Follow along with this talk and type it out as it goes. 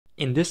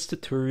In this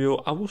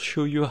tutorial, I will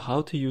show you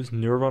how to use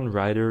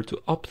NeuronWriter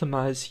to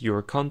optimize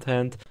your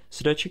content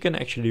so that you can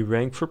actually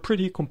rank for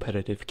pretty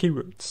competitive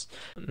keywords.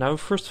 Now,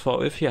 first of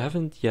all, if you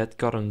haven't yet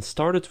gotten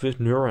started with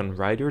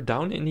NeuronWriter,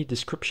 down in the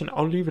description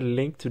I'll leave a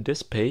link to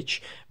this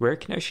page where you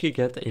can actually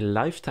get a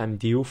lifetime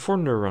deal for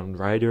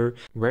NeuronWriter,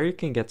 where you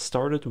can get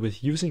started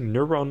with using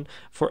Neuron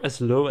for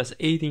as low as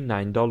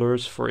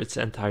 $89 for its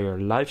entire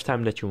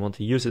lifetime that you want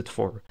to use it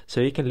for.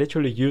 So you can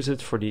literally use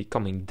it for the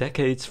coming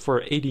decades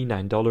for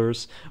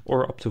 $89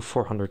 or up to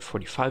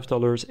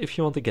 $445 if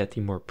you want to get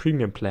the more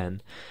premium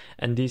plan.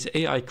 And these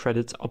AI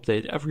credits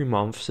update every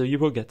month, so you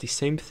will get the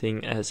same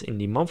thing as in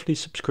the monthly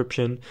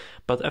subscription,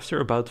 but after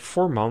about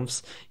 4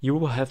 months you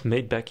will have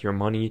made back your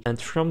money, and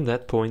from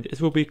that point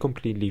it will be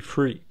completely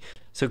free.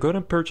 So go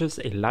and purchase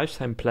a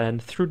lifetime plan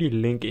through the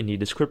link in the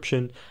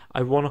description.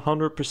 I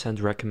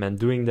 100% recommend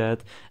doing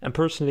that, and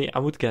personally I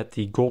would get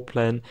the gold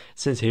plan,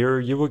 since here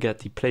you will get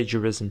the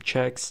plagiarism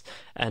checks,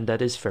 and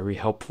that is very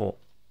helpful.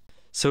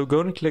 So go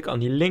and click on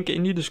the link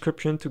in the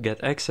description to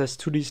get access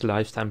to these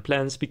lifetime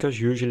plans,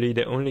 because usually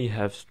they only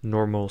have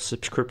normal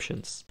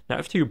subscriptions. Now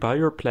after you buy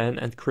your plan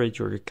and create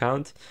your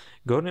account,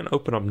 go and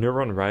open up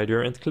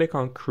NeuronWriter and click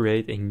on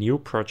create a new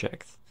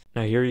project.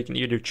 Now here you can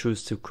either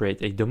choose to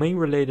create a domain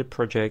related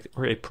project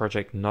or a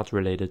project not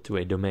related to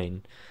a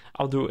domain.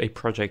 I'll do a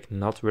project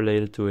not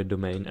related to a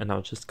domain and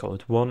I'll just call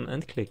it 1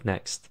 and click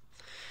next.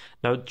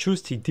 Now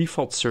choose the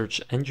default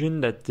search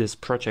engine that this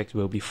project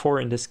will be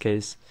for. In this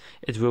case,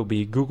 it will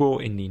be Google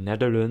in the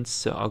Netherlands,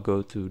 so I'll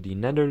go to the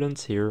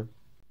Netherlands here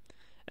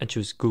and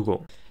choose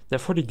Google. Then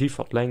for the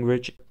default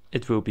language,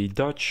 it will be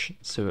Dutch,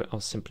 so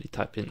I'll simply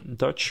type in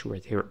Dutch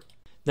right here.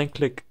 Then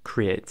click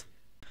Create.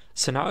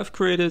 So now I've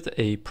created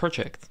a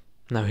project.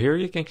 Now here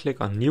you can click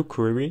on New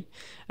Query,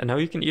 and now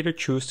you can either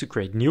choose to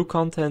create new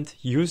content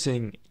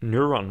using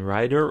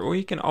NeuronWriter, or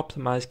you can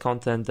optimize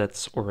content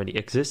that's already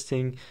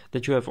existing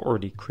that you have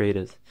already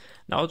created.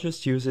 Now I'll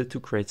just use it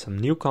to create some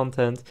new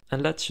content,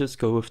 and let's just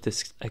go with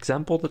this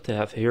example that they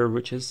have here,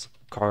 which is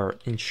car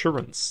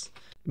insurance.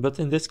 But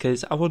in this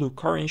case I will do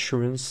car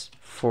insurance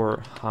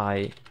for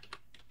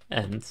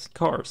high-end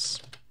cars.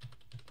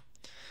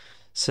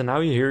 So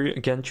now here you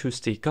again choose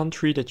the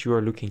country that you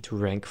are looking to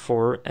rank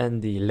for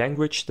and the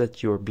language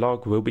that your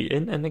blog will be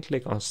in, and then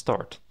click on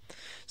start.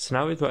 So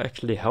now it will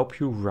actually help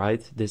you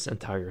write this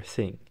entire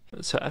thing.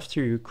 So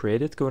after you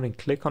create it, go ahead and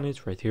click on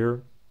it right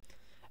here.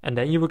 And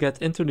then you will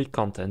get into the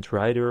content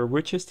writer,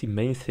 which is the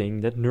main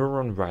thing that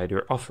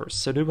NeuronWriter offers.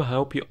 So they will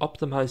help you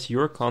optimize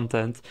your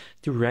content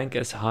to rank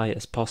as high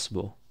as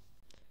possible.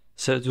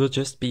 So it will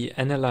just be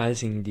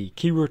analyzing the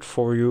keyword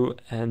for you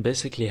and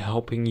basically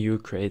helping you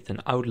create an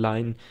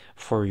outline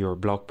for your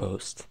blog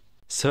post.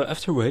 So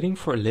after waiting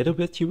for a little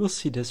bit, you will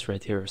see this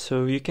right here.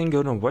 So you can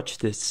go and watch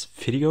this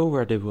video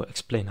where they will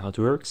explain how it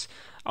works.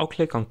 I'll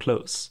click on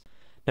close.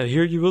 Now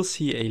here you will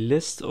see a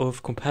list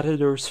of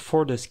competitors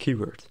for this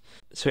keyword.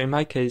 So in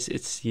my case,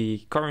 it's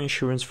the car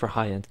insurance for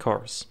high-end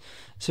cars.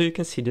 So you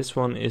can see this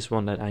one is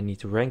one that I need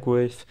to rank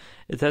with.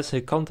 It has a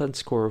content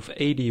score of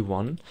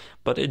 81,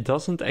 but it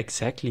doesn't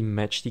exactly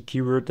match the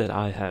keyword that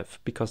I have,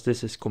 because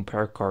this is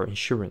compare car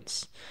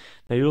insurance.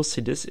 Now you'll see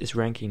this is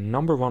ranking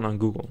number 1 on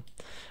Google.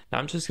 Now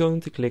I'm just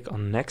going to click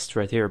on next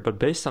right here, but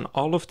based on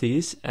all of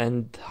these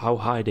and how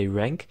high they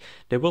rank,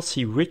 they will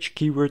see which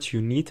keywords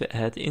you need to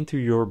add into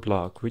your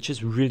blog, which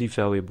is really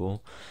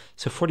valuable.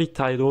 So for the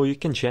title, you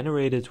can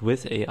generate it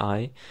with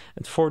AI,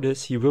 and for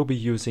this you will be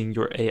using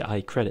your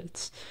AI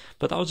credits.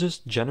 But I'll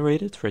just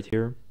generate it right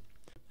here.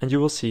 And you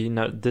will see,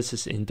 now this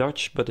is in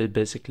Dutch, but it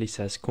basically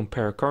says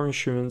compare car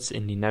insurance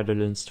in the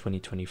Netherlands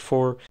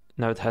 2024.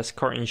 Now it has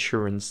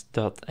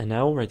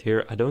carinsurance.nl right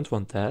here. I don't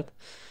want that.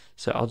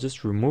 So I'll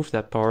just remove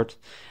that part.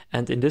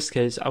 And in this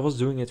case, I was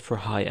doing it for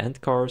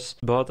high-end cars,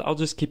 but I'll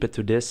just keep it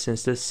to this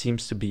since this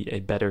seems to be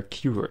a better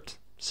keyword.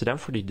 So then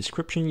for the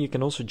description, you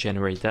can also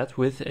generate that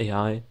with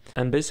AI.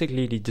 And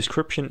basically the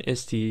description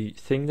is the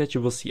thing that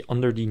you will see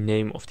under the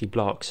name of the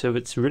blog. So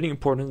it's really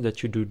important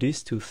that you do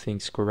these two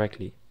things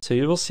correctly. So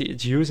you will see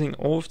it's using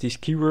all of these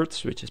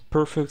keywords, which is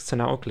perfect. So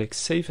now I'll click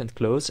save and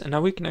close, and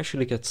now we can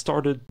actually get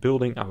started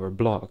building our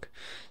blog.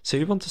 So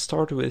you want to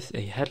start with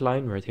a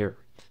headline right here.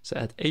 So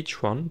add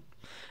H1.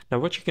 Now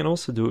what you can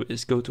also do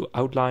is go to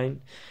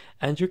outline,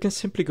 and you can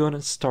simply go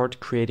and start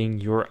creating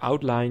your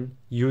outline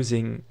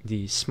using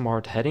the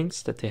smart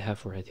headings that they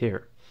have right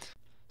here.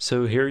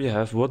 So here you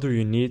have what do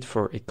you need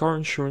for a car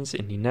insurance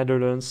in the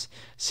Netherlands,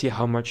 see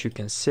how much you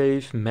can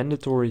save,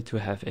 mandatory to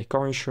have a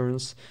car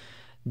insurance,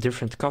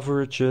 different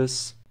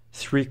coverages,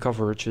 3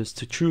 coverages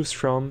to choose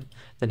from.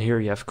 Then here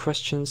you have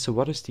questions. So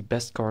what is the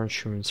best car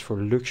insurance for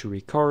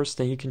luxury cars?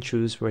 Then you can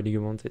choose whether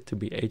you want it to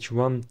be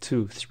H1,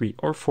 2, 3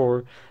 or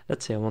 4.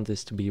 Let's say I want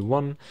this to be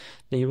 1.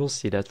 Then you will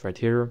see that right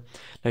here.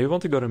 Now you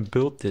want to go and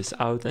build this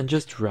out and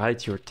just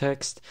write your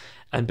text.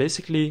 And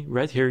basically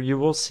right here you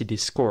will see the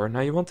score.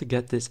 Now you want to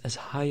get this as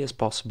high as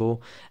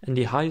possible. And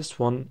the highest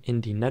one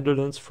in the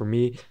Netherlands for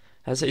me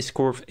has a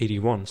score of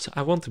 81. So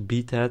I want to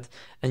beat that,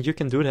 and you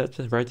can do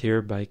that right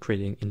here by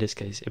creating, in this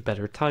case, a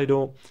better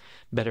title,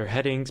 better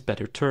headings,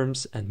 better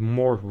terms, and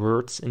more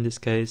words in this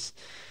case.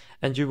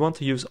 And you want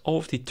to use all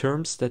of the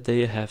terms that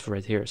they have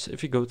right here. So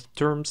if you go to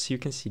terms, you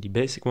can see the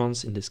basic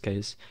ones, in this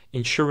case,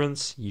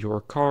 insurance,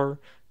 your car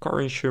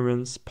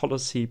insurance,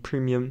 policy,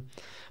 premium.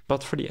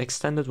 But for the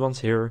extended ones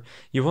here,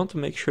 you want to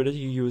make sure that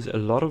you use a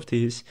lot of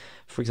these.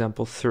 For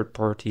example,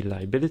 third-party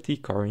liability,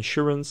 car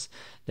insurance.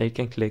 Then you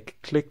can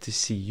click to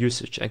see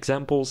usage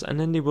examples, and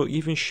then they will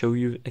even show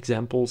you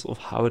examples of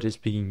how it is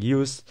being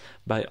used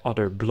by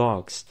other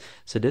blogs.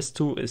 So this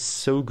tool is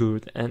so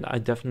good, and I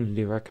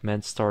definitely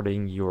recommend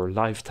starting your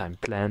lifetime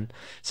plan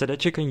so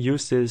that you can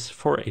use this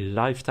for a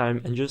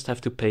lifetime and just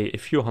have to pay a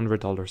few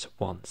 $100s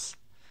once.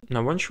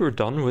 Now once you're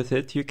done with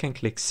it, you can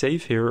click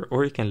save here,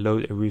 or you can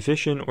load a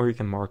revision, or you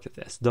can mark it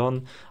as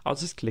done. I'll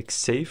just click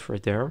save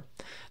right there.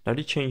 Now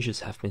the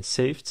changes have been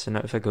saved, so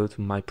now if I go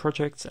to my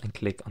projects and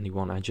click on the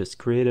one I just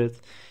created,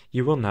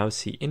 you will now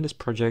see in this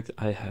project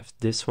I have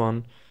this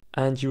one,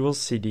 and you will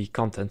see the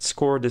content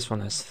score. This one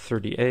has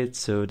 38,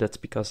 so that's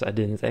because I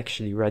didn't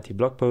actually write the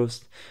blog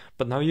post.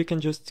 But now you can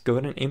just go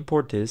ahead and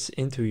import this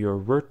into your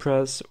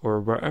WordPress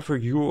or wherever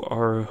you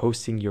are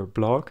hosting your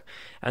blog.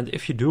 And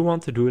if you do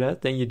want to do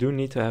that, then you do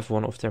need to have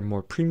one of their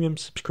more premium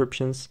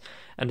subscriptions.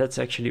 And that's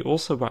actually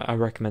also why I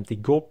recommend the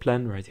Gold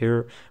plan right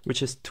here,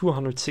 which is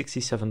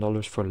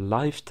 $267 for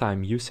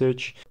lifetime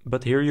usage.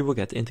 But here you will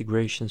get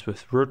integrations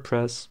with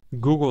WordPress,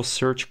 Google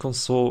Search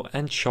Console,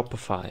 and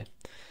Shopify.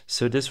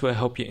 So this will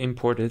help you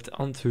import it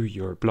onto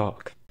your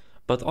blog.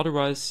 But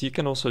otherwise, you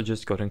can also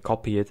just go and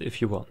copy it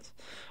if you want.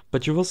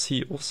 But you will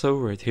see also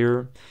right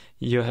here,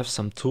 you have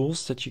some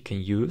tools that you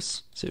can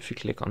use. So if you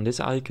click on this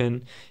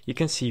icon, you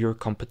can see your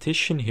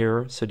competition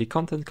here. So the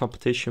content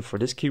competition for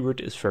this keyword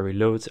is very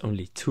low, it's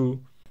only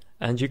 2.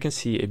 And you can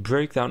see a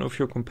breakdown of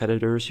your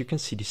competitors. You can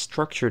see the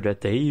structure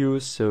that they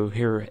use. So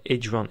here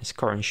H1 is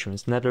car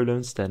insurance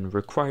Netherlands, then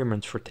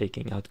requirements for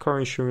taking out car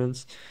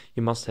insurance.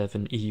 You must have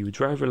an EU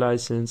driver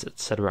license,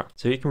 etc.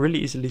 So you can really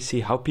easily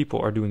see how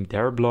people are doing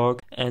their blog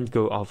and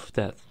go off of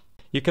that.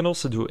 You can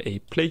also do a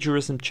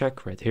plagiarism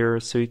check right here.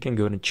 So you can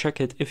go and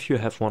check it if you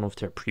have one of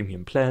their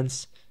premium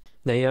plans.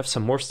 Then you have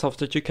some more stuff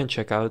that you can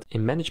check out.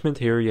 In management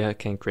here, you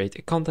can create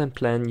a content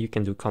plan. You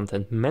can do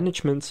content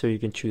management, so you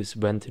can choose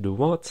when to do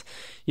what.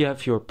 You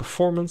have your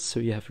performance, so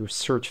you have your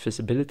search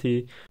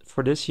visibility.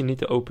 For this, you need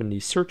to open the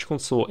Search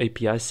Console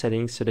API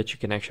settings so that you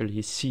can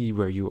actually see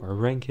where you are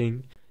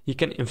ranking. You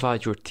can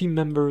invite your team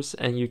members,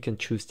 and you can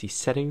choose the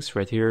settings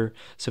right here.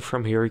 So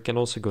from here, you can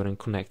also go and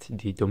connect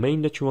the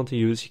domain that you want to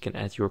use. You can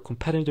add your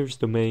competitor's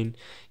domain.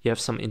 You have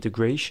some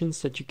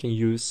integrations that you can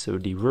use, so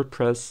the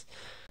WordPress.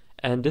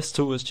 And this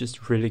tool is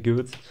just really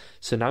good.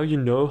 So now you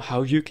know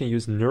how you can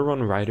use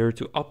NeuronWriter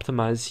to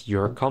optimize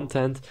your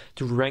content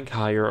to rank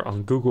higher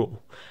on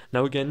Google.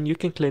 Now again, you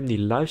can claim the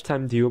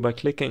lifetime deal by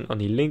clicking on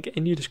the link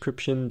in the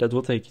description that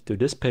will take you to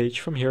this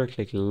page. From here,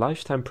 click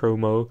lifetime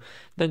promo,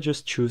 then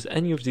just choose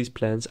any of these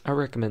plans. I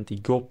recommend the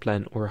Gold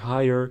plan or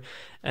higher.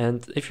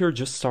 And if you're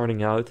just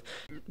starting out,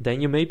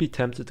 then you may be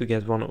tempted to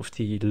get one of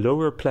the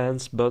lower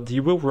plans, but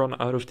you will run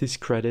out of these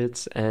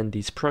credits and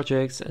these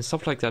projects and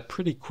stuff like that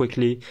pretty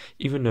quickly.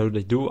 Even though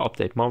they do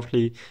update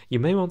monthly, you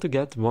may want to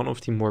get one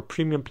of the more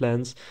premium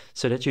plans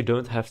so that you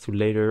don't have to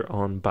later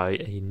on buy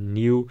a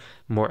new,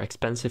 more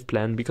expensive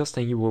plan, because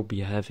then you will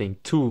be having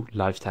 2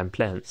 lifetime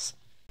plans.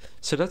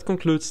 So that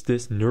concludes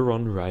this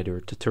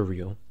NeuronWriter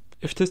tutorial.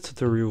 If this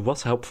tutorial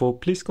was helpful,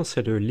 please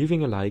consider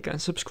leaving a like and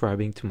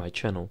subscribing to my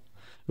channel.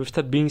 With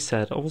that being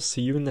said, I will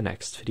see you in the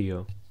next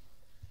video.